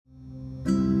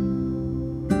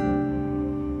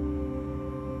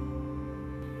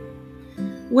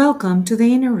Welcome to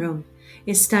the Inner Room,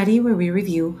 a study where we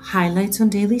review highlights on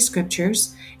daily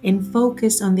scriptures and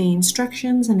focus on the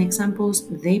instructions and examples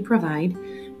they provide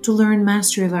to learn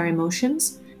mastery of our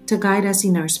emotions, to guide us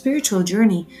in our spiritual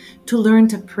journey, to learn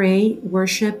to pray,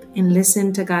 worship, and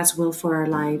listen to God's will for our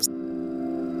lives.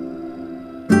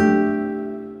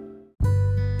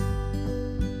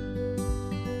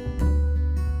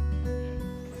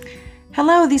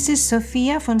 Hello, this is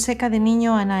Sofia Fonseca de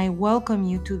Niño, and I welcome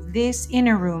you to this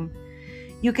Inner Room.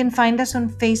 You can find us on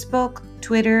Facebook,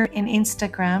 Twitter, and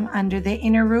Instagram under the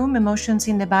Inner Room Emotions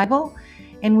in the Bible,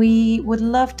 and we would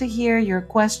love to hear your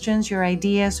questions, your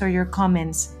ideas, or your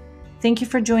comments. Thank you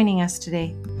for joining us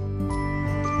today.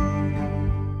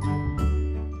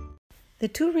 The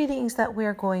two readings that we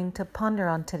are going to ponder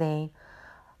on today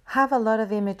have a lot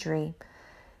of imagery.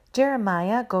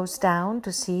 Jeremiah goes down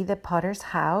to see the potter's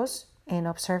house and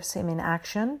observes him in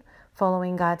action,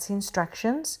 following God's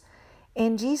instructions.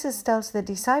 And Jesus tells the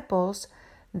disciples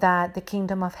that the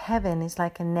kingdom of heaven is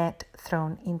like a net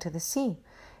thrown into the sea.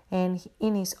 And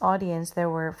in his audience, there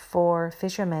were 4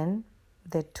 fishermen.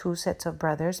 The 2 sets of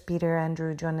brothers, Peter,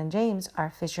 Andrew, John, and James, are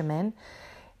fishermen.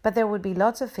 But there would be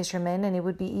lots of fishermen, and it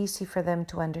would be easy for them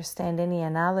to understand any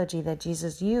analogy that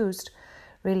Jesus used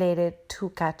related to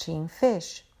catching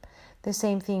fish. The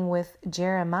same thing with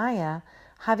Jeremiah,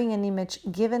 having an image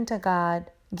given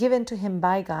to him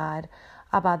by God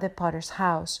about the potter's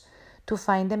house to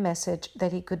find a message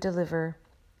that he could deliver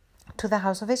to the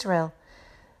house of Israel.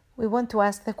 We want to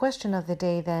ask the question of the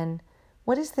day then,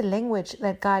 what is the language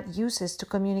that God uses to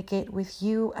communicate with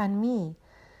you and me?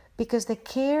 Because the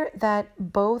care that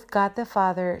both God the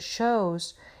Father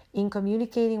shows in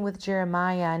communicating with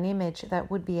Jeremiah an image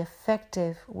that would be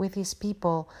effective with his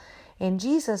people, and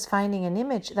Jesus finding an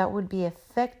image that would be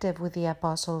effective with the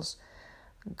apostles,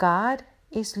 God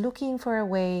is looking for a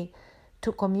way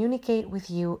to communicate with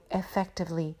you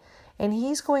effectively. And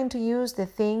He's going to use the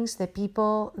things, the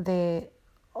people, the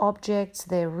objects,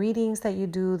 the readings that you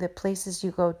do, the places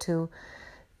you go to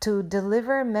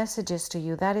deliver messages to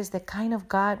you. That is the kind of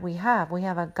God we have. We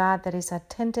have a God that is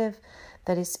attentive,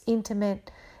 that is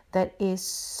intimate, that is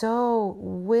so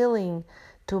willing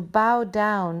to bow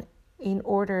down in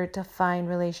order to find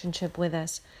relationship with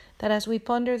us. That as we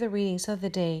ponder the readings of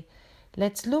the day,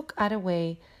 let's look at a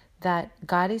way that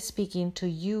God is speaking to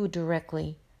you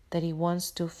directly, that He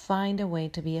wants to find a way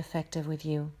to be effective with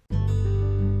you.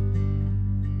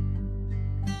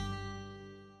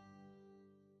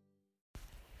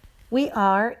 We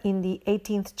are in the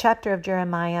 18th chapter of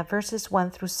Jeremiah, verses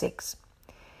 1 through 6.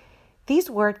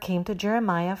 These words came to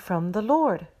Jeremiah from the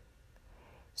Lord.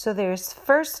 So there's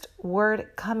first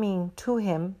word coming to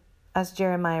him, as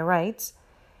Jeremiah writes.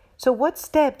 So what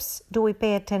steps do we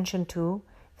pay attention to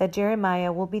that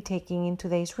Jeremiah will be taking in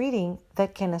today's reading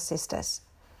that can assist us?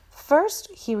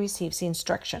 First, he receives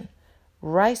instruction.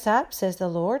 Rise up, says the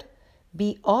Lord,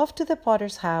 be off to the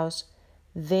potter's house.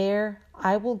 There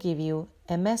I will give you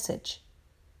a message.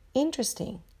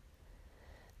 Interesting.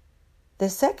 The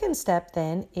second step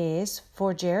then is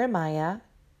for Jeremiah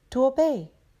to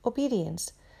obey,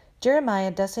 obedience. Jeremiah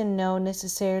doesn't know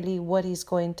necessarily what he's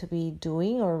going to be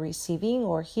doing or receiving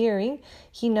or hearing.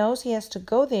 He knows he has to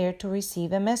go there to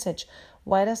receive a message.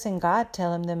 Why doesn't God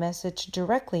tell him the message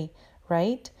directly,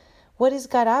 right? What is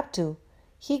God up to?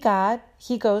 He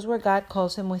goes where God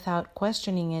calls him without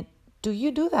questioning it. Do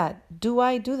you do that? Do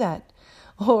I do that?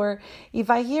 Or if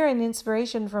I hear an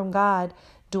inspiration from God,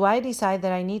 do I decide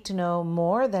that I need to know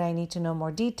more, that I need to know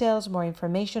more details, more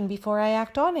information before I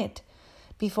act on it?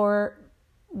 Before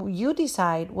you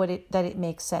decide that it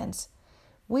makes sense.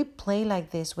 We play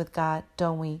like this with God,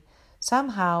 don't we?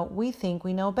 Somehow we think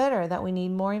we know better, that we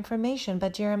need more information,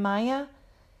 but Jeremiah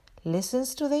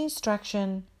listens to the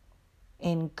instruction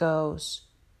and goes.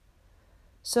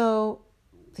 So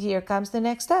here comes the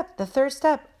next step, the third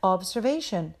step,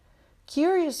 observation.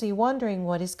 Curiously wondering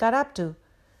what is God up to.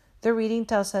 The reading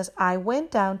tells us, I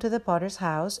went down to the potter's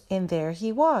house, and there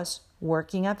he was,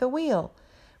 working at the wheel.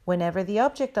 Whenever the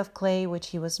object of clay which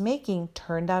he was making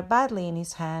turned out badly in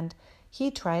his hand,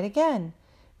 he tried again,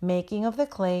 making of the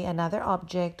clay another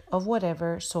object of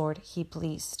whatever sort he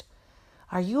pleased.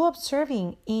 Are you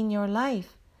observing in your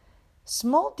life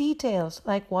small details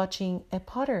like watching a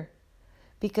potter?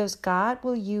 Because God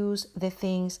will use the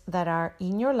things that are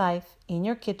in your life, in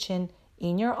your kitchen,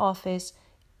 in your office,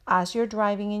 as you're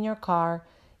driving in your car,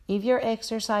 if you're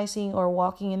exercising or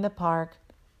walking in the park.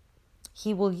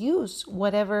 He will use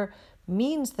whatever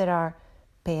means there are.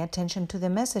 Pay attention to the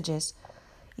messages.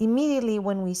 Immediately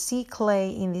when we see clay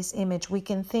in this image, we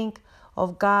can think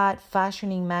of God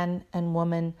fashioning man and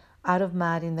woman out of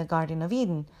mud in the Garden of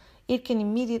Eden. it can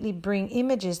immediately bring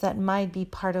images that might be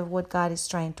part of what God is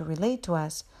trying to relate to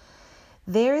us.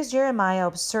 There is Jeremiah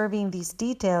observing these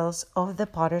details of the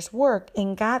potter's work,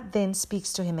 and God then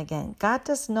speaks to him again. God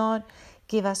does not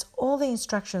give us all the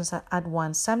instructions at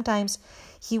once. Sometimes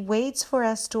he waits for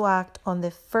us to act on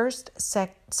the first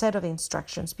set of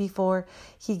instructions before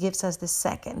he gives us the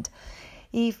second.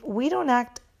 If we don't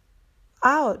act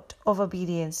out of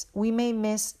obedience, we may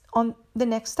miss on the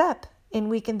next step, and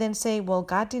we can then say, well,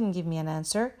 God didn't give me an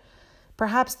answer.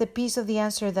 Perhaps the piece of the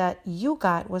answer that you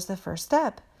got was the first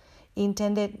step,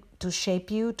 intended to shape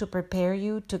you, to prepare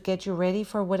you, to get you ready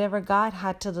for whatever God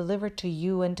had to deliver to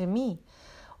you and to me.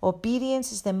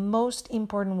 Obedience is the most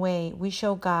important way we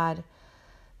show God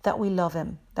that we love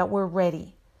him, that we're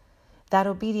ready. That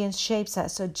obedience shapes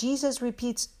us. So Jesus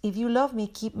repeats, if you love me,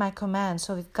 keep my commands.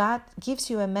 So if God gives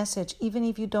you a message, even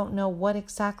if you don't know what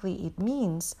exactly it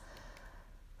means,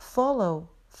 follow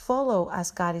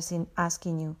as God is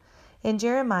asking you. And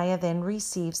Jeremiah then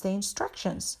receives the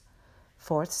instructions.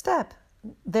 Fourth step,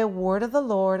 the word of the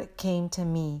Lord came to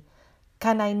me.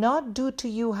 Can I not do to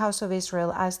you, house of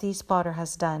Israel, as this potter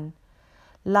has done?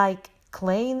 Like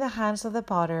clay in the hands of the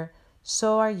potter,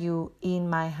 so are you in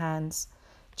my hands.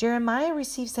 Jeremiah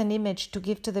receives an image to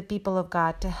give to the people of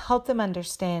God to help them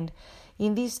understand.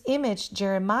 In this image,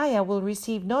 Jeremiah will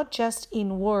receive not just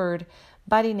in word,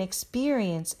 but in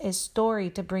experience, a story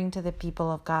to bring to the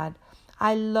people of God.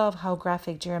 I love how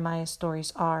graphic Jeremiah's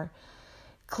stories are.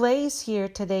 Clay is here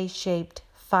today, shaped,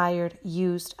 fired,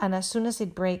 used, and as soon as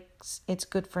it breaks, it's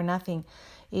good for nothing.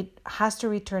 It has to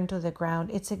return to the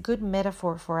ground. It's a good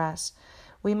metaphor for us.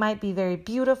 We might be very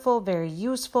beautiful, very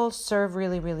useful, serve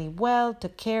really, really well, to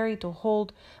carry, to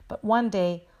hold, but one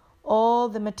day, all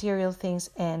the material things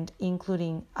end,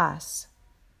 including us.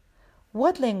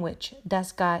 What language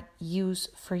does God use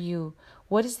for you?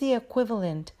 What is the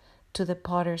equivalent to the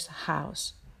potter's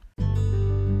house?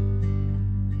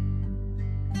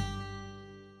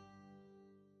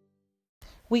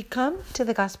 We come to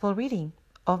the gospel reading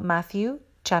of Matthew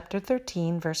chapter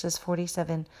 13, verses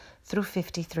 47 through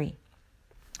 53.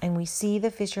 And we see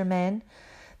the fishermen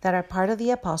that are part of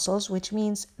the apostles, which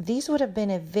means these would have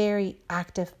been a very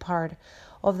active part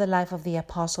of the life of the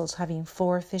apostles, having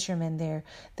 4 fishermen there.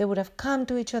 They would have come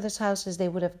to each other's houses. They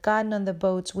would have gotten on the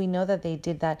boats. We know that they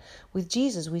did that with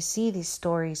Jesus. We see these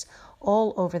stories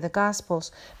all over the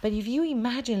Gospels. But if you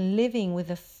imagine living with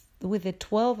the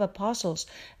 12 apostles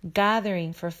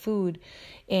gathering for food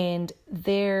and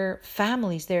their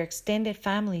families, their extended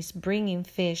families, bringing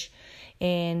fish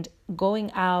and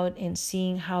going out and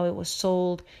seeing how it was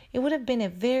sold, it would have been a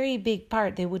very big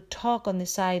part. They would talk on the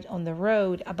side on the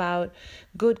road about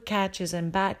good catches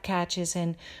and bad catches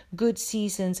and good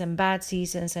seasons and bad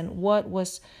seasons and what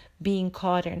was being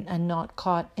caught and not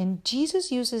caught. And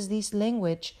Jesus uses this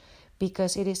language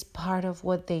because it is part of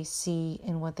what they see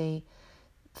and what they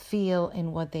feel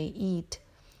and what they eat.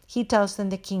 He tells them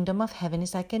the kingdom of heaven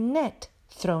is like a net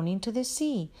thrown into the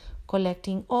sea,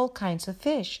 collecting all kinds of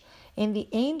fish. And the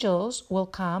angels will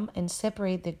come and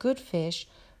separate the good fish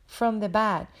from the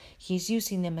bad. He's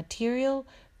using the material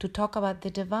to talk about the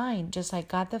divine, just like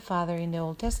God the Father in the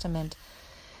Old Testament.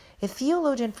 A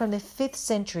theologian from the 5th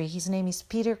century, his name is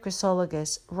Peter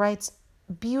Chrysologus, writes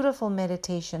beautiful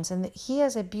meditations, and he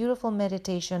has a beautiful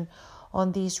meditation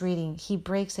on this reading. He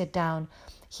breaks it down.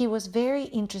 He was very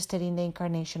interested in the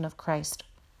incarnation of Christ.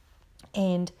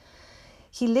 And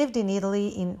he lived in Italy,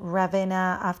 in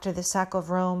Ravenna, after the sack of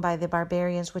Rome by the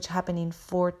barbarians, which happened in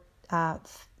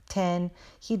 410.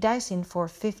 He dies in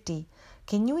 450.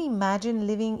 Can you imagine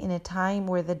living in a time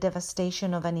where the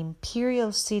devastation of an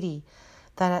imperial city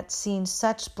that had seen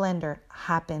such splendor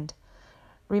happened?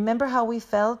 Remember how we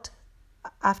felt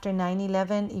after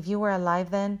 9/11? If you were alive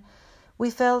then, we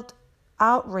felt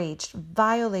outraged,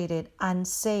 violated,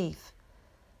 unsafe.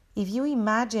 If you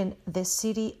imagine the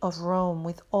city of Rome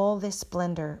with all this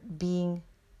splendor being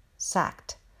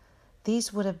sacked,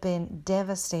 these would have been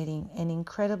devastating and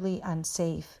incredibly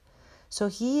unsafe. So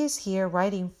he is here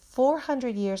writing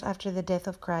 400 years after the death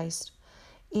of Christ,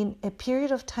 in a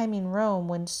period of time in Rome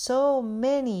when so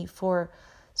many for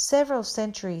several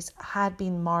centuries had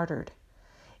been martyred.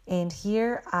 And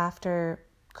here, after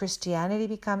Christianity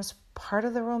becomes part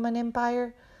of the Roman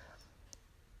Empire,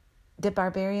 the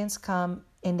barbarians come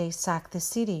and they sack the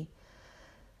city.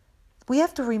 We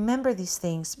have to remember these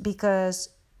things because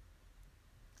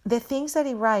the things that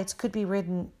he writes could be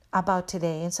written about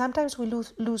today. And sometimes we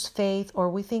lose faith, or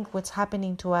we think what's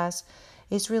happening to us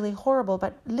is really horrible.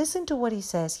 But listen to what he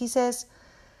says. He says,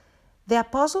 the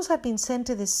apostles had been sent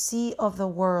to the sea of the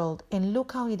world. And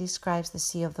look how he describes the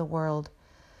sea of the world.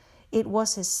 It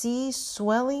was a sea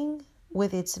swelling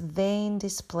with its vain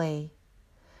display,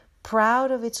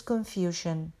 proud of its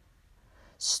confusion,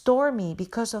 stormy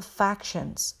because of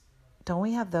factions. Don't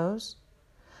we have those?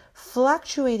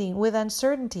 Fluctuating with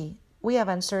uncertainty. We have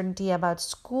uncertainty about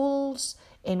schools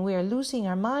and we are losing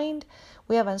our mind.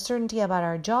 We have uncertainty about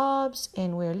our jobs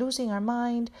and we're losing our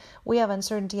mind. We have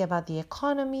uncertainty about the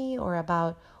economy or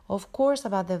about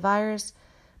the virus.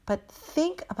 But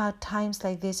think about times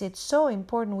like this. It's so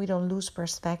important we don't lose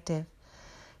perspective.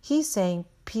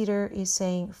 Peter is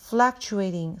saying,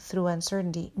 fluctuating through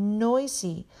uncertainty,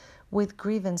 noisy with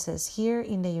grievances here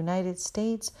in the United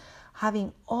States,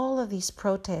 having all of these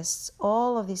protests,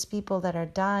 all of these people that are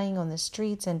dying on the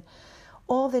streets and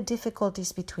all the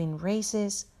difficulties between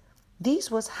races.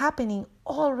 This was happening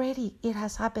already. It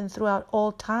has happened throughout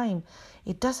all time.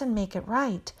 It doesn't make it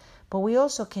right, but we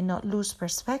also cannot lose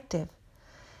perspective.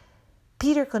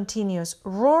 Peter continues,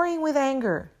 roaring with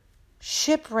anger,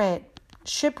 shipwrecked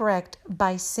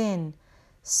by sin,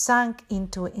 sunk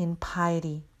into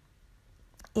impiety.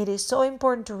 It is so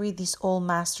important to read these old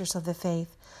masters of the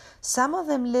faith. Some of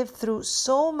them lived through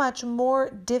so much more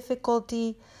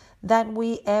difficulty than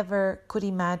we ever could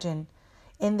imagine.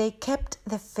 And they kept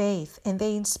the faith, and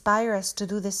they inspire us to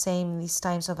do the same in these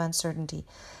times of uncertainty.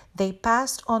 They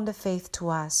passed on the faith to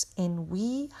us, and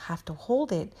we have to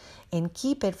hold it and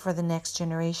keep it for the next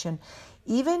generation.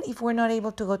 Even if we're not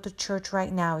able to go to church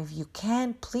right now, if you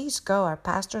can, please go. Our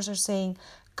pastors are saying,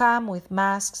 come with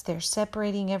masks. They're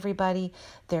separating everybody.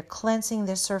 They're cleansing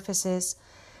their surfaces.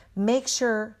 Make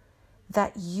sure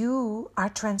that you are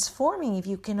transforming. If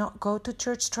you cannot go to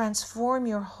church, transform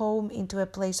your home into a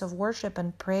place of worship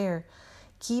and prayer.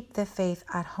 Keep the faith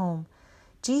at home.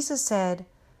 Jesus said,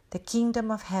 the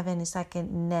kingdom of heaven is like a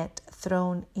net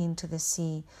thrown into the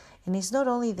sea. And it's not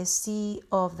only the sea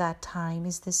of that time,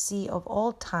 it's the sea of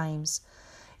all times.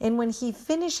 And when he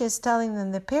finishes telling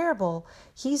them the parable,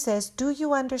 he says, do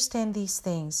you understand these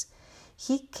things?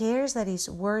 He cares that his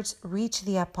words reach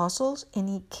the apostles, and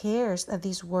he cares that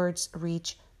these words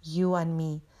reach you and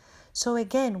me. So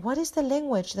again, what is the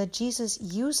language that Jesus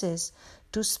uses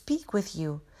to speak with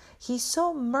you? He's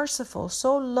so merciful,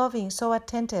 so loving, so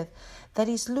attentive, that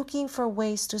he's looking for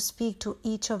ways to speak to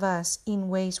each of us in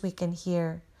ways we can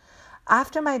hear.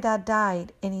 After my dad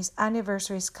died, and his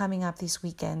anniversary is coming up this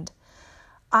weekend,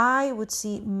 I would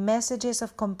see messages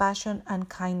of compassion and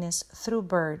kindness through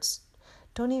birds.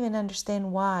 Don't even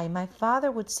understand why. My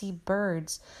father would see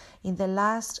birds in the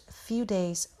last few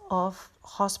days of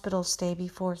hospital stay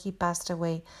before he passed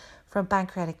away from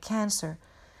pancreatic cancer.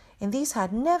 And this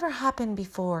had never happened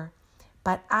before.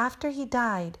 But after he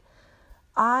died,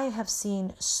 I have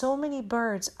seen so many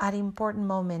birds at important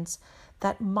moments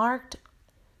that marked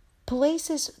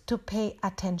places to pay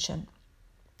attention.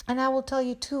 And I will tell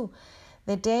you too,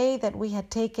 the day that we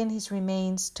had taken his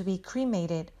remains to be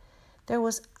cremated, there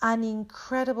was an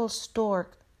incredible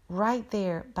stork right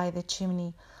there by the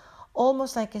chimney,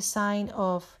 almost like a sign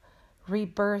of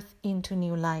rebirth into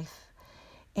new life.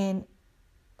 And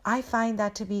I find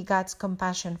that to be God's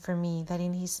compassion for me, that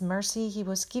in his mercy, he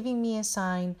was giving me a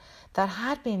sign that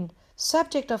had been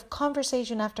subject of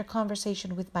conversation after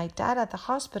conversation with my dad at the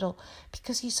hospital,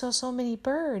 because he saw so many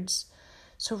birds,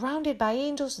 surrounded by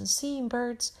angels and seeing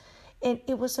birds. And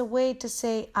it was a way to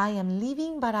say, I am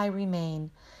leaving, but I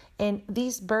remain. And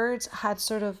these birds had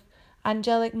sort of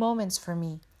angelic moments for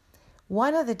me.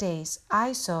 One of the days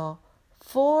I saw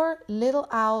 4 little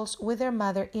owls with their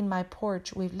mother in my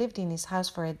porch. We've lived in his house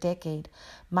for a decade.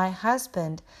 My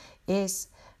husband is,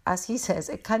 as he says,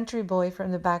 a country boy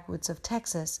from the backwoods of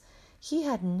Texas. He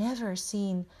had never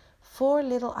seen 4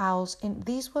 little owls, and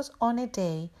this was on a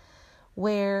day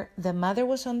where the mother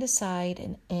was on the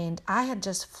side, and I had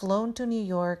just flown to New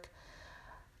York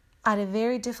at a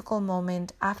very difficult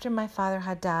moment after my father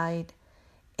had died,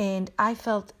 and I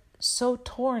felt so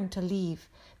torn to leave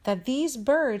that these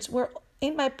birds were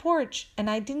in my porch and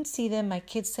I didn't see them. My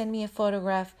kids sent me a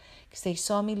photograph because they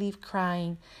saw me leave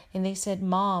crying, and they said,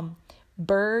 Mom,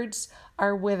 birds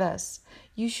are with us.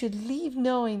 You should leave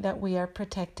knowing that we are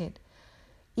protected.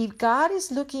 If God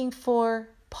is looking for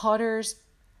potters'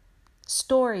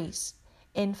 stories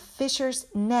and fishers'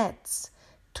 nets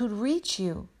to reach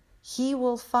you, he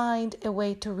will find a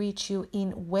way to reach you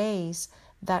in ways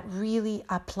that really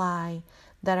apply,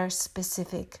 that are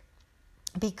specific,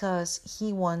 because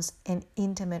he wants an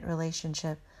intimate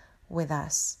relationship with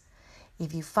us.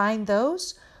 If you find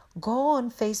those, go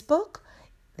on Facebook,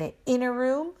 The Inner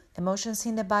Room, Emotions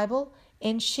in the Bible,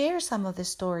 and share some of the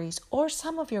stories or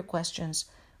some of your questions.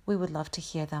 We would love to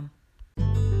hear them.